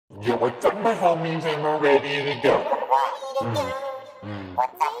Yo, what's up, my homies? And we're ready to go.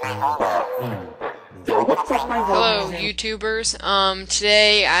 Yo, what's up, my homies? Hello, YouTubers.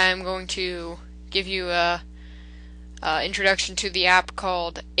 Today I'm going to give you a introduction to the app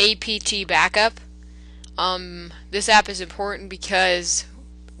called APT Backup. This app is important because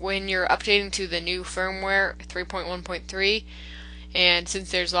when you're updating to the new firmware 3.1.3, and since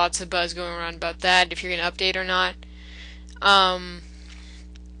there's lots of buzz going around about that, if you're going to update or not,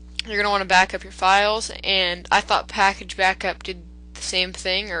 you're going to want to back up your files. And I thought package backup did the same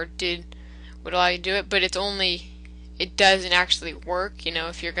thing, or would allow you to do it, but it doesn't actually work,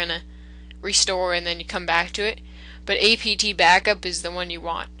 if you're going to restore and then you come back to it. But APT backup is the one you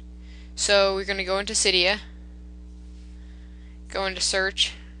want. So we're going to go into Cydia, go into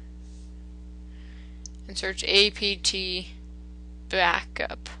search, and search APT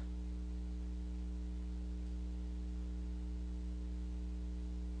backup.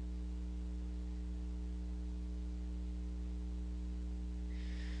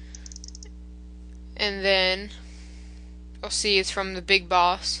 And then you'll see it's from the big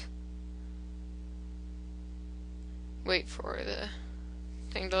boss. Wait for the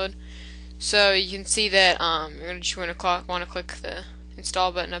thing to load. So you can see that you're going to want to click the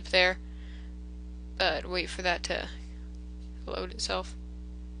install button up there, but wait for that to load itself.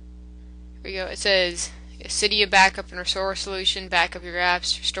 Here we go. It says Cydia backup and restore solution. Back up your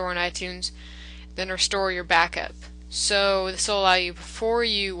apps, restore in iTunes, then restore your backup. So this will allow you before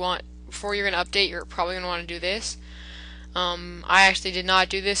you're going to update, you're probably going to want to do this. I actually did not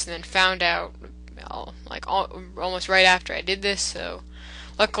do this and then found out almost right after I did this, so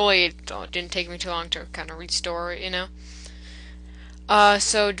luckily it didn't take me too long to kind of restore it,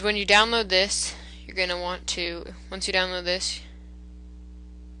 So when you download this, you're going to want to, once you download this,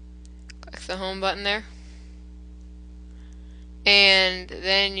 click the home button there, and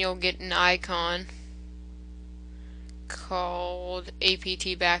then you'll get an icon called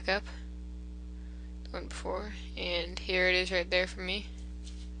APT Backup, the one before, and here it is right there for me,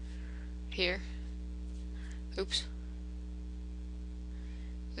 here. Oops.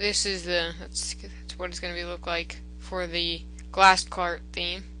 This is that's what it's going to look like for the glass cart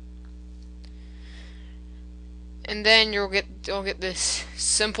theme. And then you'll get this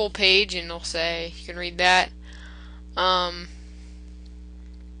simple page, and it'll say, you can read that.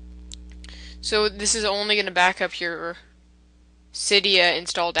 So this is only going to back up your Cydia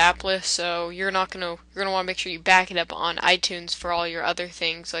installed app list, so you're going to want to make sure you back it up on iTunes for all your other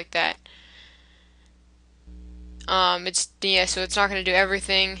things like that. So it's not going to do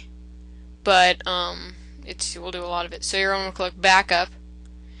everything, but it will do a lot of it. So you're going to click backup,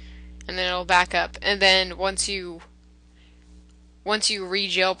 and then it'll back up. And then once you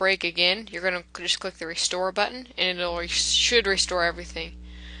re-jailbreak again, you're going to just click the restore button, and it should restore everything.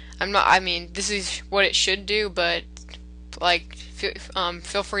 This is what it should do, but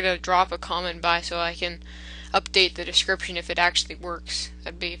feel free to drop a comment by so I can update the description if it actually works.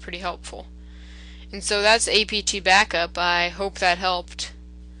 That'd be pretty helpful. And so that's APT Backup. I hope that helped.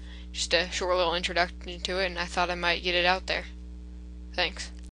 Just a short little introduction to it, and I thought I might get it out there. Thanks.